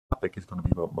topic is going to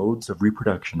be about modes of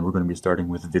reproduction. We're going to be starting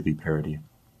with viviparity.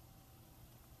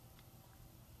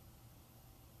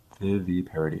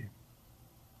 Viviparity.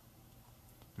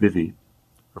 Vivi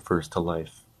refers to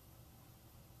life.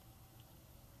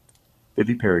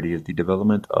 Viviparity is the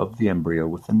development of the embryo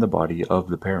within the body of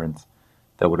the parent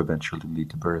that would eventually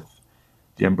lead to birth.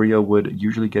 The embryo would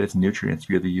usually get its nutrients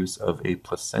via the use of a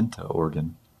placenta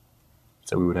organ.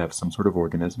 So we would have some sort of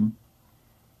organism,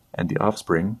 and the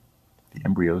offspring, the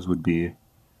embryos, would be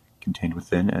contained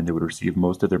within, and they would receive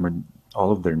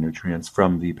all of their nutrients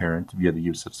from the parent via the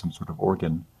use of some sort of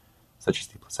organ, such as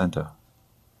the placenta.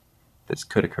 This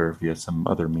could occur via some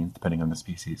other means depending on the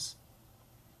species.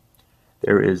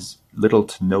 There is little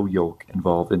to no yolk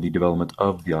involved in the development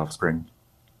of the offspring,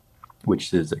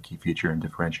 which is a key feature in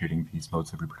differentiating these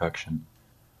modes of reproduction.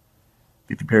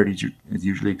 Viviparity is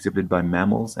usually exhibited by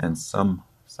mammals and some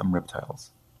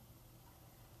reptiles.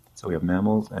 So we have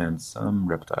mammals and some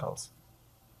reptiles.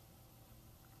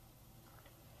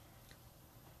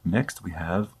 Next we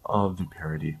have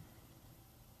oviparity.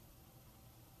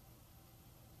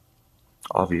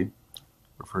 Ovi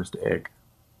refers to egg.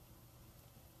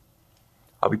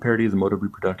 Oviparity is a mode of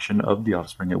reproduction of the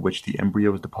offspring at which the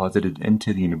embryo is deposited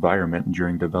into the environment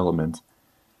during development,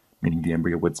 meaning the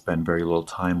embryo would spend very little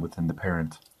time within the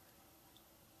parent.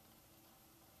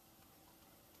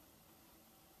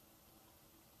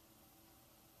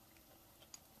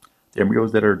 The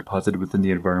embryos that are deposited within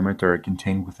the environment are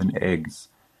contained within eggs,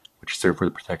 which serve for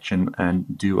the protection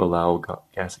and do allow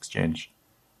gas exchange.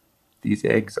 These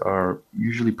eggs are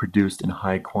usually produced in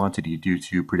high quantity due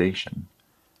to predation.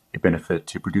 A benefit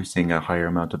to producing a higher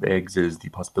amount of eggs is the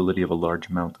possibility of a large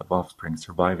amount of offspring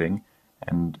surviving,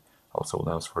 and also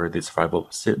allows for the survival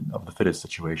of the fittest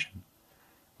situation,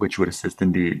 which would assist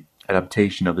in the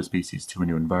adaptation of the species to a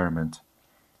new environment.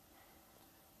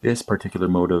 This particular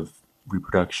mode of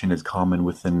reproduction is common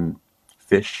within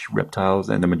fish, reptiles,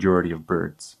 and the majority of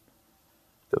birds.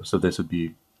 So this would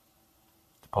be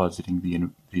depositing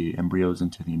the embryos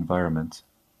into the environment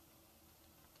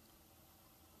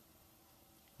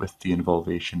with the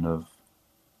involvation of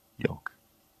yolk.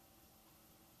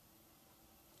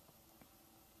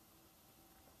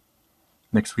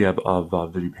 Next we have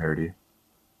ovoviviparity.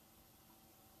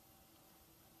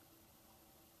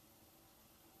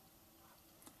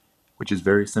 Which is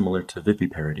very similar to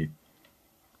viviparity.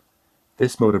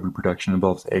 This mode of reproduction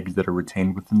involves eggs that are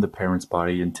retained within the parent's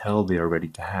body until they are ready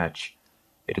to hatch.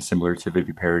 It is similar to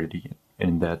viviparity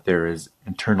in that there is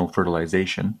internal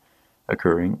fertilization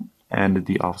occurring and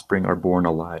the offspring are born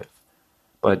alive.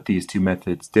 But these two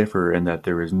methods differ in that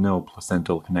there is no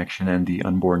placental connection and the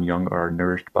unborn young are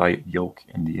nourished by yolk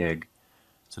in the egg.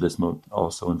 So this mode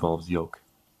also involves yolk.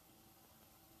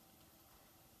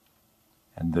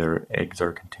 And their eggs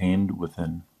are contained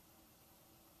within.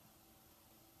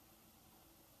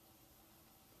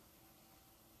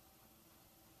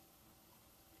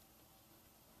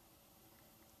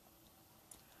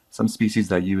 Some species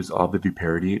that use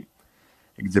oviviparity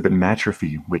exhibit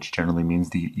matrophy, which generally means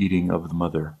the eating of the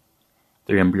mother.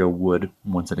 Their embryo would,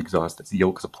 once it exhausts its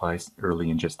yolk supply early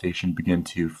in gestation, begin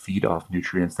to feed off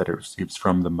nutrients that it receives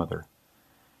from the mother.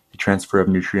 The transfer of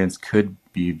nutrients could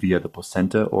be via the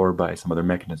placenta or by some other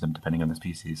mechanism, depending on the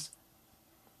species.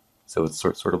 So it's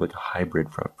sort of like a hybrid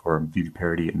for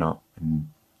viviparity and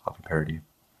oviparity.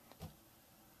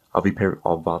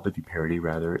 Ovoviviparity,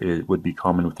 rather, would be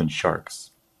common within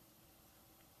sharks.